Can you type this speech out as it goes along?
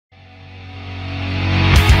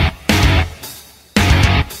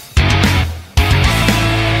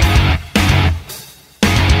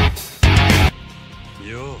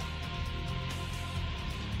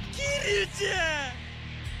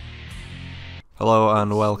Hello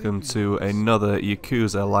and welcome to another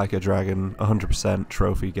Yakuza Like a Dragon 100%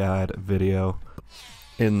 trophy guide video.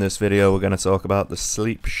 In this video we're going to talk about the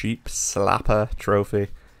Sleep Sheep Slapper trophy.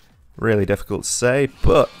 Really difficult to say,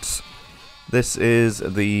 but this is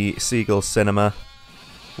the Seagull Cinema,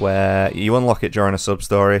 where you unlock it during a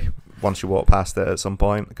sub-story once you walk past it at some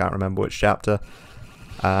point. I can't remember which chapter.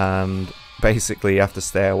 And basically you have to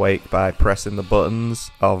stay awake by pressing the buttons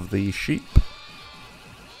of the sheep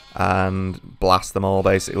and blast them all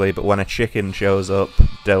basically, but when a chicken shows up,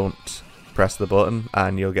 don't press the button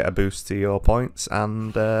and you'll get a boost to your points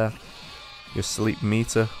and your sleep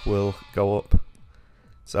meter will go up.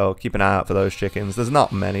 So keep an eye out for those chickens. There's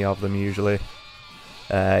not many of them usually.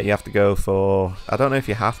 You have to go for, I don't know if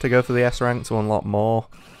you have to go for the S rank to unlock more,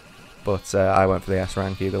 but I went for the S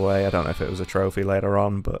rank either way. I don't know if it was a trophy later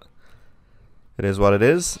on, but it is what it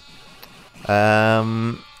is.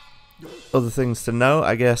 Other things to note,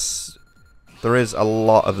 I guess there is a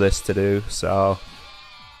lot of this to do, so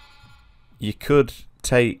you could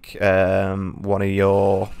take one of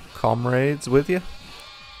your comrades with you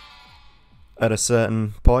at a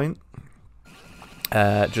certain point,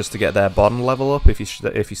 just to get their bond level up. If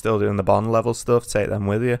you're still doing the bond level stuff, take them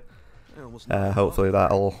with you. Hopefully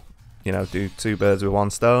that'll, you know, do two birds with one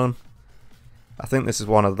stone. I think this is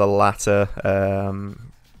one of the latter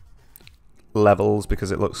levels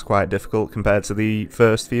because it looks quite difficult compared to the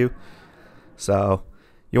first few, so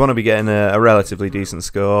you want to be getting a relatively decent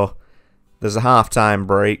score. There's a half-time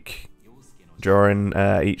break during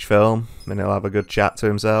each film, and he'll have a good chat to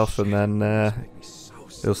himself, and then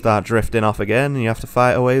he'll start drifting off again, and you have to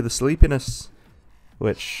fight away the sleepiness,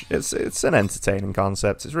 which it's an entertaining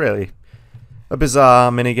concept. It's really a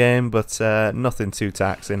bizarre minigame, but nothing too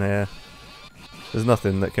taxing here. There's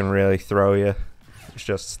nothing that can really throw you. It's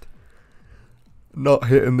just not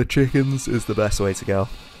hitting the chickens is the best way to go.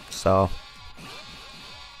 So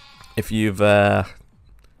if you've got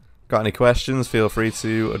any questions, feel free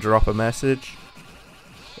to drop a message.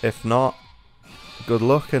 If not, good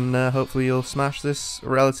luck, and hopefully you'll smash this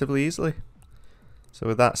relatively easily. So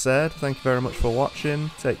with that said, thank you very much for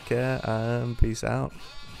watching, take care and peace out.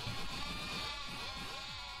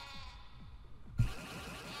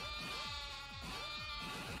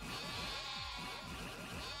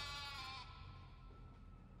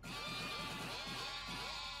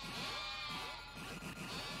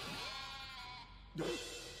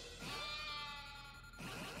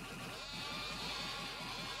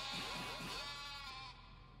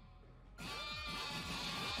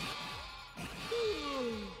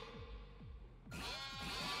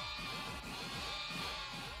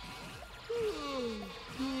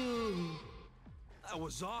 That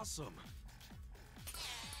was awesome.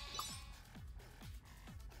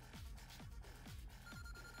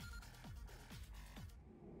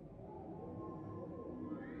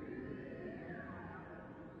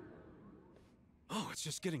 Oh, it's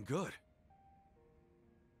just getting good.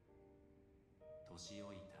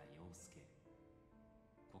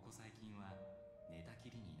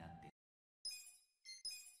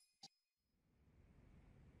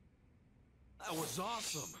 That was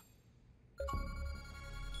awesome.